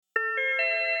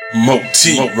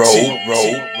Moti roll.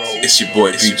 It's your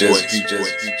boy Jizzy.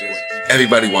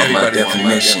 Everybody want my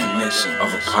definition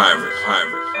of a pirate.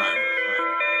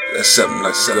 That's something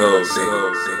like gold.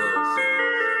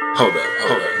 Hold up.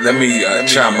 Let me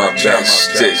try my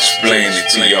best to explain it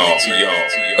to y'all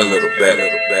a little better.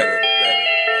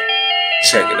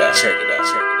 Check it out.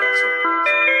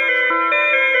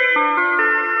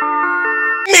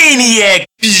 Maniac.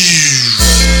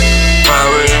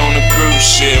 Pirate on the cruise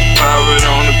ship, pirate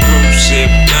on the cruise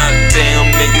ship. Goddamn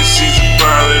niggas, she's a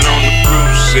pirate on the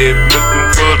cruise ship. Looking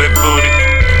for that booty.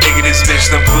 Nigga, this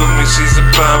bitch done fooled me. She's a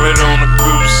pirate on the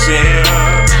cruise ship.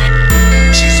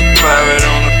 She's a pirate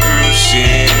on the cruise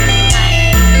ship.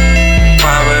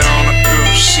 Pirate on the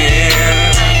cruise ship.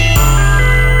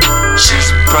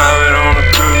 She's a pirate on the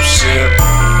cruise ship.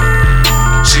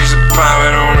 She's a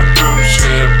pirate on the cruise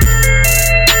ship.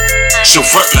 She'll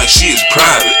front like she is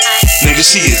private. Nigga,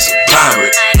 she is a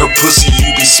pirate. Her pussy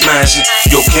you be smashing,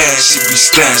 your cash she be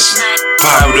stashing.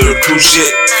 Pirate of the cruise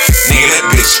ship. Nigga, that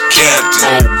bitch a captain.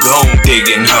 Oh, gone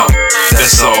digging hoe.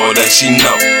 That's all that she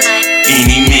know.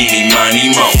 Eeny, meeny,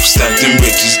 miny, mo. Stack them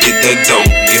riches, get that dope.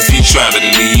 If you try to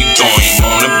leave, throw him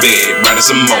on the bed, right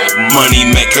as a mo. Money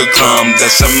make her come,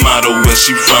 that's her motto, where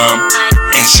she from.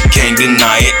 And she can't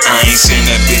deny it. I ain't saying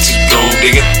that bitch is gold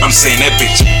digger, I'm saying that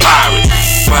bitch a pirate.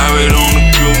 Pirate on the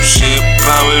cruise ship,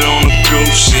 pirate on the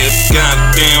cruise ship.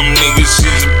 Goddamn nigga,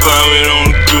 she's a pirate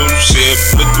on the cruise ship.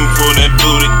 Looking for that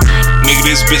booty. Nigga,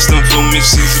 this bitch done fool me.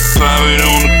 She's a pirate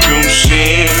on the cruise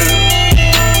ship.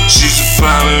 She's a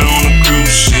pirate on the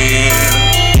cruise ship.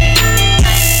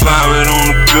 Pirate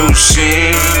on the cruise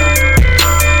ship.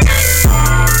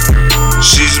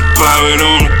 She's a pirate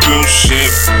on the cruise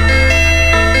ship.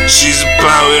 She's a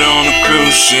pirate on the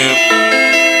cruise ship.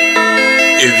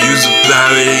 If you's a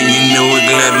pirate and you know it,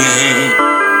 clap your hand.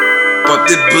 Pop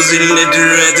that pussy, let the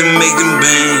rat to make them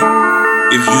bang.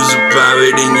 If you's a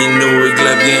pirate and you know it,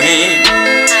 clap your hand.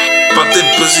 Pop that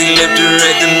pussy, left to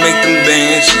right to make them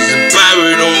bang. She's a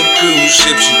pirate on a cruise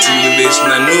ship. She true to this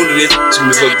and I know this. She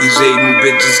me fuck these hating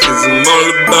bitches, cause I'm all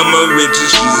about my riches.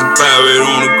 She's a pirate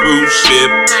on a cruise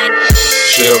ship.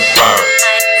 She a pirate,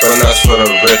 front us for the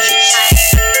riches.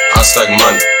 I stack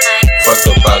money, fuck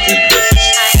about these bitches.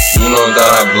 You know that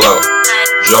I blow,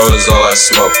 Joe is all I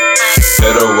smoke.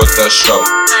 Hit her with that stroke,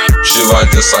 she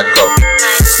ride just like coke.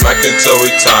 Smack it till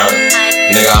we tired,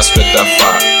 nigga I spit that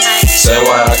fire. Say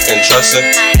why I can trust it,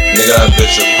 nigga that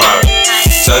bitch a pirate.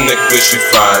 10 niggas she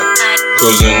fired,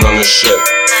 cruising on the ship.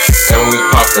 And we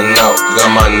popping out, got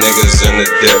my niggas in the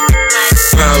dip.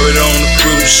 Pirate on the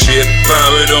cruise ship,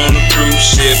 pirate on the cruise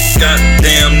ship.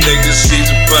 Goddamn nigga, she's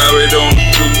a pirate on the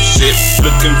cruise ship.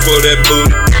 Looking for that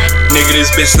booty. Nigga,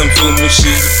 this bitch done fool me.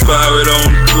 She's a pirate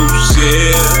on the cruise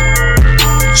ship.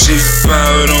 She's a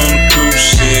pirate on the cruise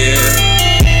ship.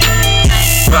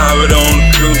 Pirate on the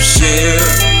cruise ship.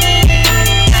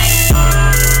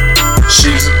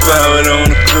 She's a pirate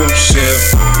on the cruise ship.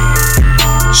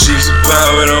 She's a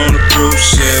pirate on the cruise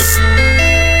ship.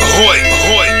 Ahoy,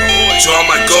 ahoy, to all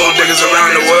my gold diggers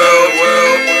around the world.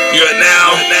 You are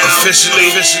now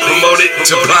officially promoted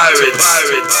to pirates.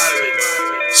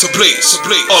 So please,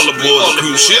 all aboard the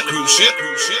cruise ship,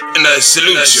 and I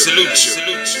salute you.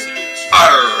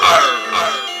 Arr.